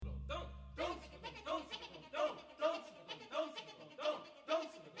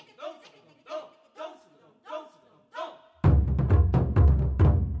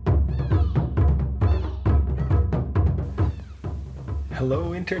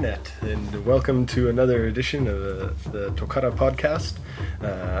Hello, Internet, and welcome to another edition of the Tokara podcast.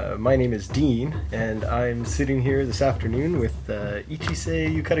 My name is Dean, and I'm sitting here this afternoon with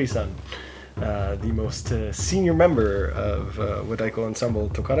Ichise Yukari-san, the most senior member of Wadaiko Ensemble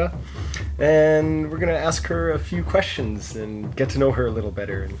Tokara. And we're going to ask her a few questions and get to know her a little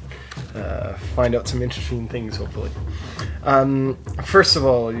better and find out some interesting things, hopefully. First of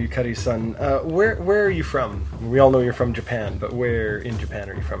all, Yukari-san, where are you from? We all know you're from Japan, but where in Japan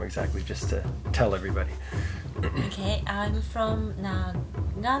are you from exactly, just to tell everybody? Okay, I'm from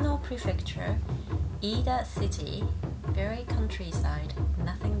Nagano Prefecture, Ida City, very countryside,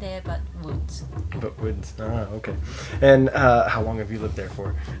 nothing there but woods. But woods, okay. And how long have you lived there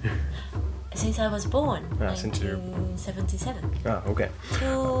for? Since I was born, since 1977. Okay.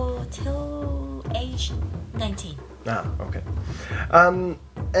 Till age 19. Okay.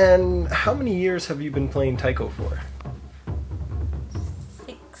 And how many years have you been playing taiko for?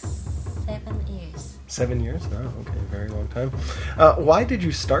 7 years. 7 years? Okay, very long time. Why did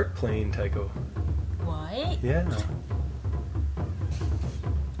you start playing taiko? Why? Yeah.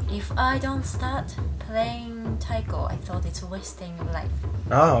 If I don't start playing taiko, I thought it's wasting of life.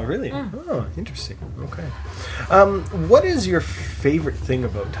 Oh, really? Oh, interesting. Okay. What is your favorite thing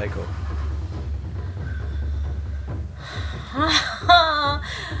about taiko?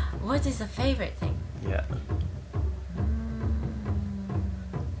 What is the favorite thing? Yeah.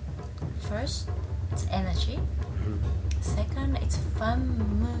 First, it's energy. Mm-hmm. Second, it's fun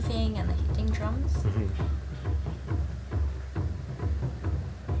moving and hitting drums. Mm-hmm.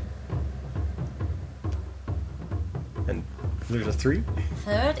 And there's a 3?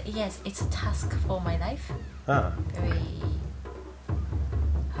 Third, yes, it's a task for my life. Very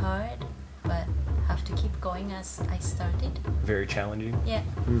hard, but have to keep going as I started. Very challenging? Yeah.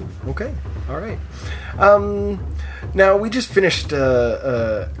 Okay, all right. Now, we just finished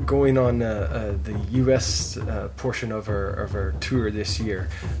going on the U.S. portion of our tour this year,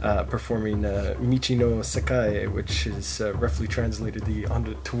 performing Michi no Sekai, which is roughly translated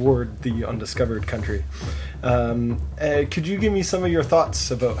toward the undiscovered country. Could you give me some of your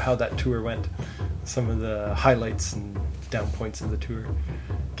thoughts about how that tour went? Some of the highlights and down points of the tour.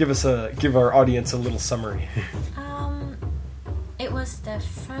 Give our audience a little summary. It was the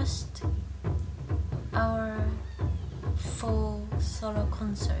first our full solo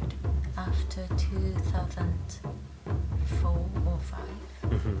concert after 2004 or 5,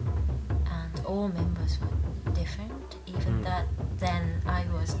 and all members were different. Even that, then I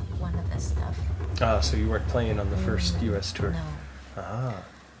was one of the staff. So you weren't playing on the first U.S. tour? No.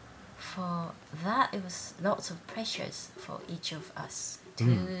 For that, it was lots of pressures for each of us.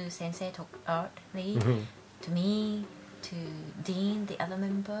 To Sensei Art Lee, to me, to Dean, the other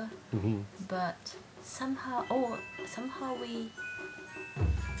member. But somehow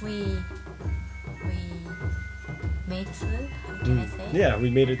we made it through. How can I say? Yeah, we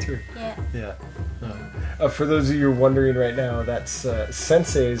made it through. Yeah. For those of you wondering right now, that's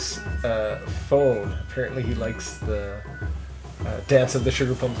Sensei's phone. Apparently, he likes the Dance of the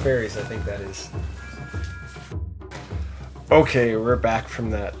Sugar Plum Fairies. I think that is. Okay, we're back from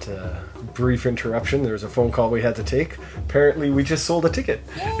that brief interruption. There was a phone call we had to take. Apparently, we just sold a ticket.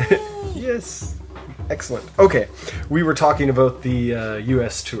 Yay! Yes. Excellent. Okay, we were talking about the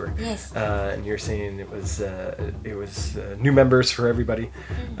U.S. tour. Yes. And you're saying it was new members for everybody.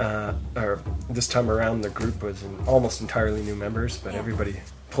 Or this time around, the group was almost entirely new members, but everybody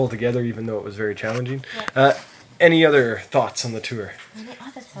pulled together, even though it was very challenging. Yeah. Any other thoughts on the tour? Any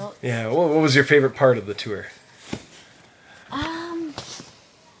other thoughts? Yeah. What was your favorite part of the tour?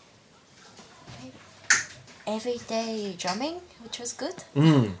 Everyday drumming, which was good.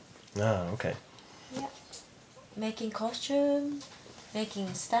 Okay. Yeah. Making costume,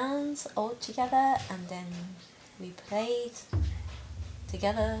 making stands all together, and then we played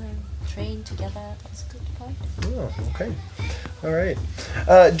together, trained together. That was a good part. Oh, okay. All right.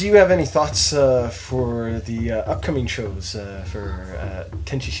 Do you have any thoughts for the upcoming shows for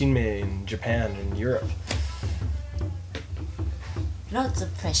Tenchi Shinmei in Japan and Europe? Lots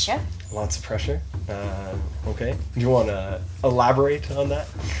of pressure. Lots of pressure. Okay. Do you want to elaborate on that?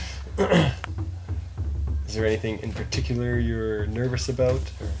 Is there anything in particular you're nervous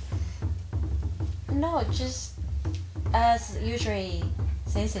about? Or? No, just as usually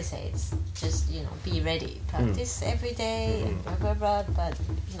Sensei says, just be ready, practice every day, and blah blah blah. But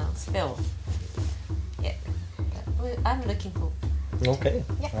still, yeah. But I'm looking forward. Okay.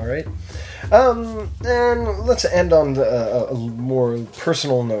 Yeah. All right. And let's end on a more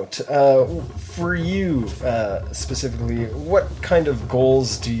personal note. For you specifically, what kind of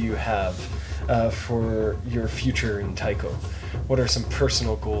goals do you have for your future in taiko? what are some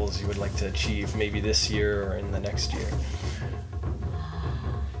personal goals you would like to achieve, maybe this year or in the next year?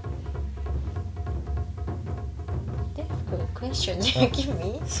 Difficult question you give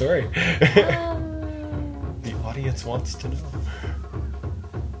me. Sorry. The audience wants to know.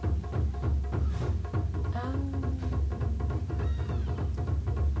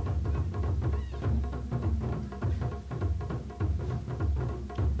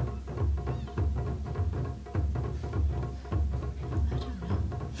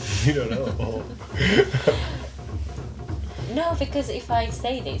 You don't know. Oh. No, because if I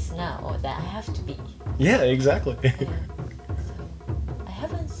say this now, then I have to be. Yeah, exactly. So I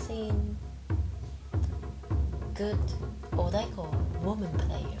haven't seen good Odaiko woman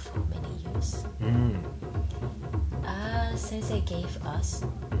player for many years. Sensei gave us,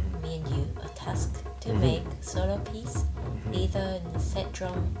 me and you, a task to make solo piece, either in the set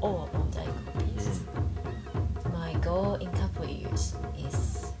drum or Odaiko piece. My goal in couple of years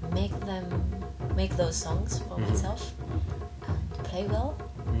is make those songs for myself and play well.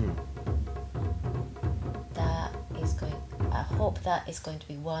 I hope that is going to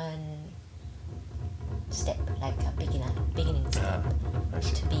be one step, like a beginning step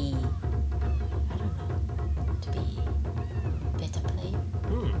to be, I don't know, to be better player.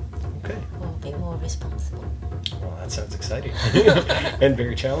 Okay. Or a bit more responsible. Well, that sounds exciting and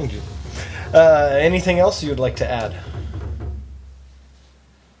very challenging. Anything else you would like to add?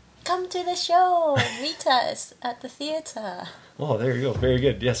 Come to the show! Meet us at the theatre! Oh, there you go. Very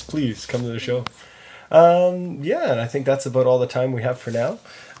good. Yes, please come to the show. And I think that's about all the time we have for now.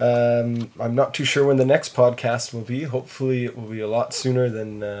 I'm not too sure when the next podcast will be. Hopefully it will be a lot sooner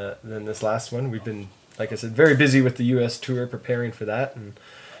than this last one. We've been, like I said, very busy with the US tour, preparing for that. And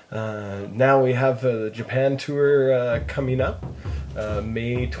now we have the Japan tour coming up,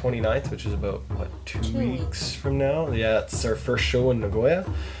 May 29th, which is about, 2 weeks from now? Yeah, it's our first show in Nagoya.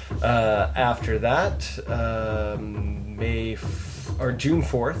 After that, June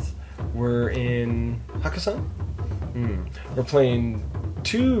 4th, we're in Hakkasan. We're playing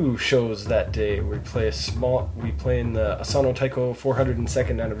 2 shows that day. We play in the Asano Taiko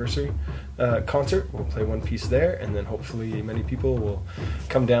 402nd anniversary concert. We'll play one piece there, and then hopefully many people will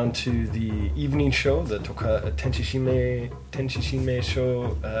come down to the evening show, the Tenshishime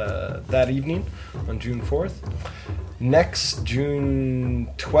show that evening on June 4th. Next, June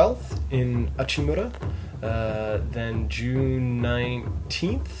 12th in Achimura. Then June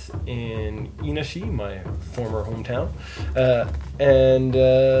 19th in Inashi, my former hometown. And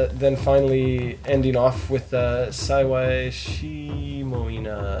then finally ending off with Saiwai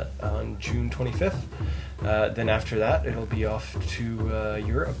Shimoina on June 25th. Then after that, it'll be off to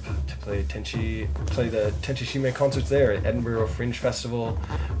Europe to play the Tenshishime concerts there at Edinburgh Fringe Festival,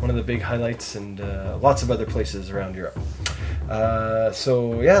 one of the big highlights, and lots of other places around Europe.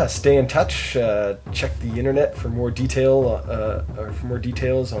 Stay in touch. Check the internet for more details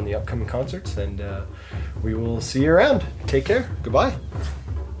on the upcoming concerts, and we will see you around. Take care. Goodbye.